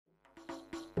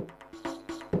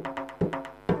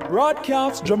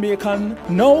Braadkyaas Jamiekan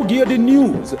now give the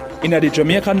news in the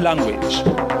Jamaican language.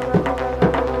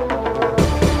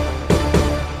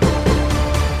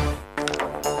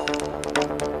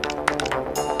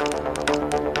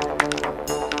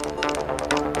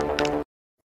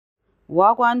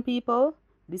 Wagwan people,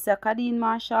 this is Kadeen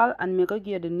Marshall and me go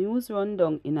give the news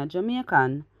rundown in a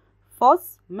Jamaican.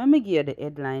 First, me give the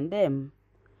headline them.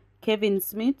 Kevin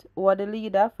Smith, who was the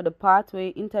leader for the Pathway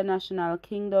International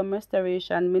Kingdom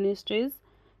Restoration Ministries,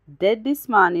 dead this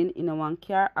morning in a one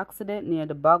car accident near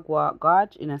the Braadkyaas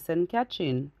Gorge in St.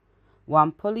 Catherine.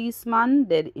 One policeman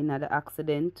dead in the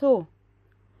accident too.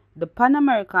 The Pan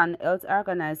American Health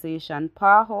Organization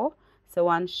PAHO say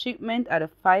one shipment of the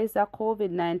Pfizer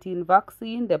COVID-19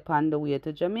 vaccine dey on the way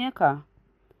to Jamaica.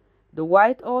 The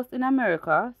White House in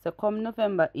America say come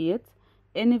November 8th,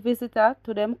 any visitor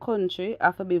to them country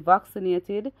have to be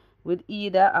vaccinated with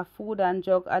either a Food and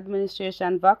Drug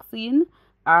Administration vaccine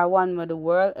or one with the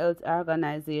World Health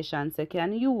Organization say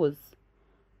can use.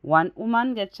 One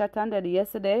woman get shot and dead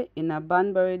yesterday in a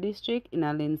Banbury district in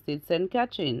a Linstead, St.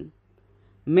 Catherine.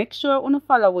 Make sure you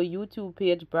follow our YouTube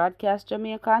page Braadkyaas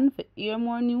Jamiekan for hear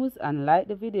more news and like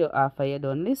the video after you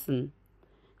done listen.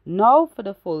 Now for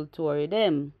the full story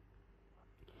them.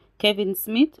 Kevin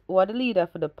Smith, who was the leader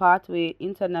for the Pathway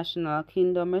International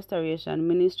Kingdom Restoration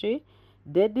Ministry,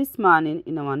 dead this morning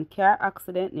in a one car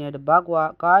accident near the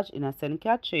Braadkyaas Gorge in St.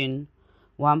 Catherine.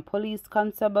 One police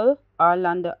constable,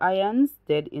 Orlando Irons,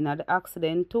 dead in the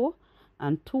accident too,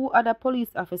 and two other police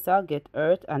officers get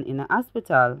hurt and in a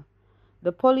hospital.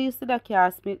 The police said the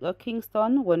car Smith to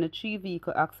Kingston when the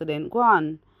 3-vehicle accident go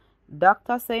on.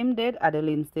 Doctor say him dead at the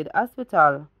Linstead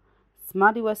Hospital.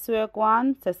 Smaddy was swear go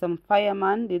on, say some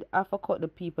fireman did have to cut the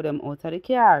people them out of the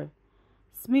car.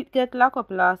 Smith get locked up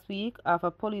last week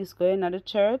after police go in at the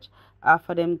church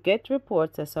after them get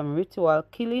reports that some ritual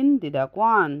killing did a go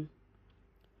on.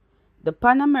 The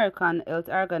Pan American Health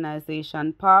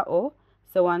Organization PAHO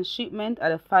say one shipment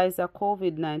of the Pfizer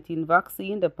COVID-19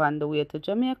 vaccine dey on the way to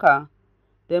Jamaica.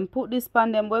 Them put this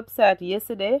on them website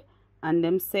yesterday and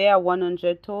them say a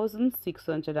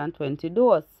 100,620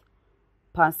 dose.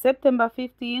 Past September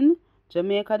 15,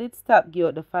 Jamaica did stop give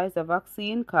out the Pfizer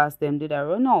vaccine cause them did a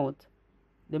run out.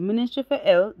 The Ministry for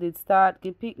Health did start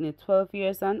give picnic 12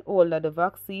 years and older the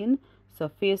vaccine so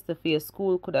face-to-face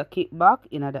school could have kicked back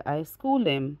in the high school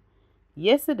them.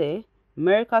 Yesterday,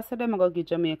 America said them go give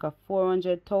Jamaica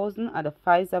 400,000 of the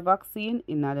Pfizer vaccine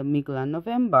in the middle of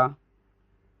November.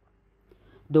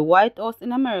 The White House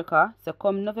in America say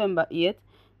come November 8th,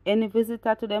 any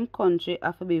visitor to them country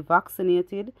have to be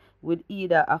vaccinated with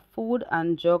either a Food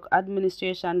and Drug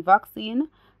Administration vaccine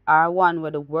or one where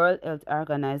the World Health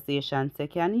Organization say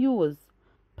can use.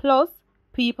 Plus,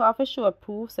 people have to show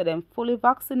proof so them fully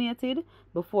vaccinated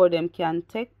before them can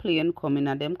take plane coming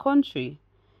at them country.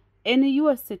 Any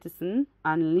U.S. citizen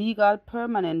and legal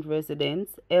permanent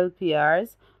residents,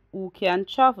 LPRs, who can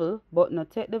travel but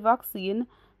not take the vaccine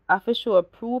have to show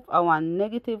proof of one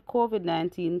negative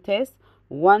COVID-19 test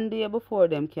one day before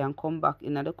them can come back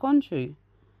in the country.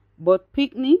 But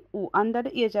picnic who under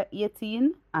the age of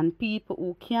 18 and people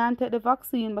who can't take the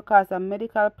vaccine because of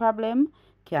medical problem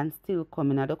can still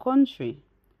come in the country.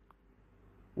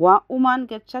 One woman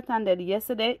get shot and dead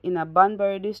yesterday in a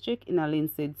Banbury district in a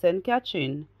Linstead, St.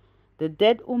 Catherine. The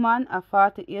dead woman, a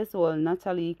 40 years old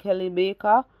Natalie Kelly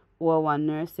Baker, who was one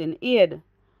nursing aide.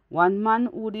 One man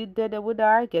who did dead with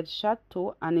her get shot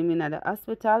too and him in the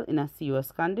hospital in a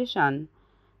serious condition.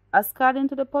 According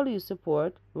to the police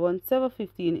report, around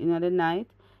 7:15 in the night,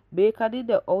 Baker did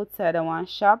the outside of one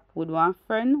shop with one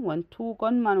friend when two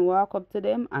gunmen walk up to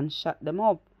them and shot them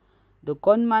up. The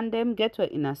gunman them get away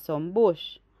in some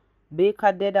bush.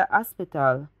 Baker dead at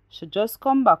hospital. She just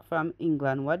come back from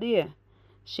England one day.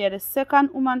 She had the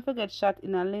second woman to get shot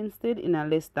in a Linstead in a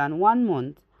less than 1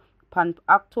 month. On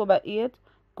October 8th,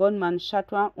 gunman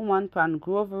shot one woman on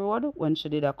Grove Road when she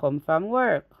did come from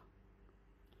work.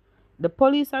 The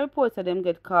police reported them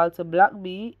get called to Black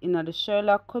Bee in the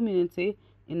Sherlock community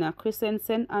in a Crescent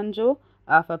St. Andrew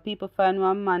after people find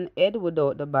one man head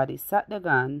without the body sat the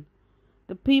gun.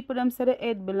 The people them said the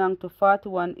head belonged to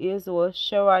 41 years old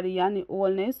Sherrod Yanni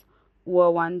Holness who were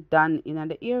one Dan in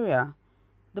the area.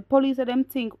 The police of them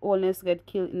think Holness get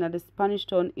killed in the Spanish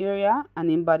Town area and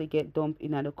his body get dumped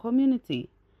in the community.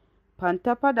 On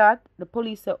top of that, the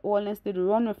police say Holness did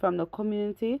run away from the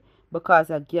community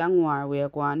because a gang war were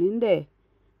going in there.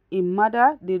 His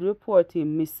mother did report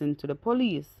him missing to the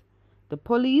police. The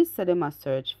police said they must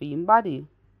search for his body.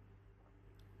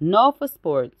 Now for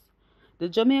sports. The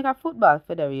Jamaica Football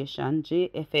Federation,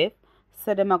 JFF,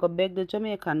 said them go beg the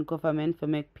Jamaican government to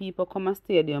make people come a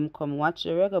stadium come watch the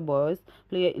Reggae Boys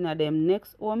play in a them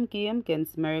next home game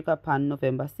against America on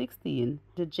November 16.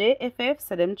 The JFF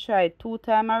said them tried 2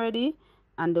 times already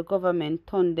and the government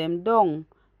turned them down,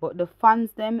 but the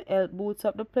fans them help boost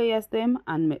up the players them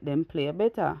and make them play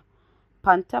better.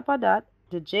 On top of that,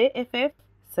 the JFF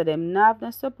said them not have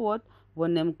no support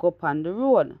when them go on the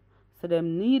road, so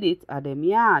them need it at them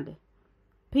yard.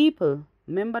 People,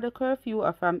 remember the curfew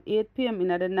are from 8 p.m. in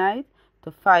the night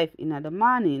to 5 in the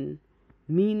morning.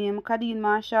 Me name Kadeen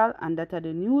Marshall and that are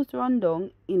the news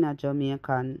rundown in a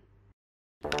Jamaican.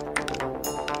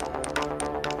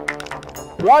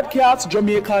 Braadkyaas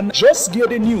Jamiekan just gave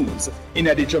the news in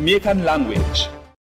the Jamaican language.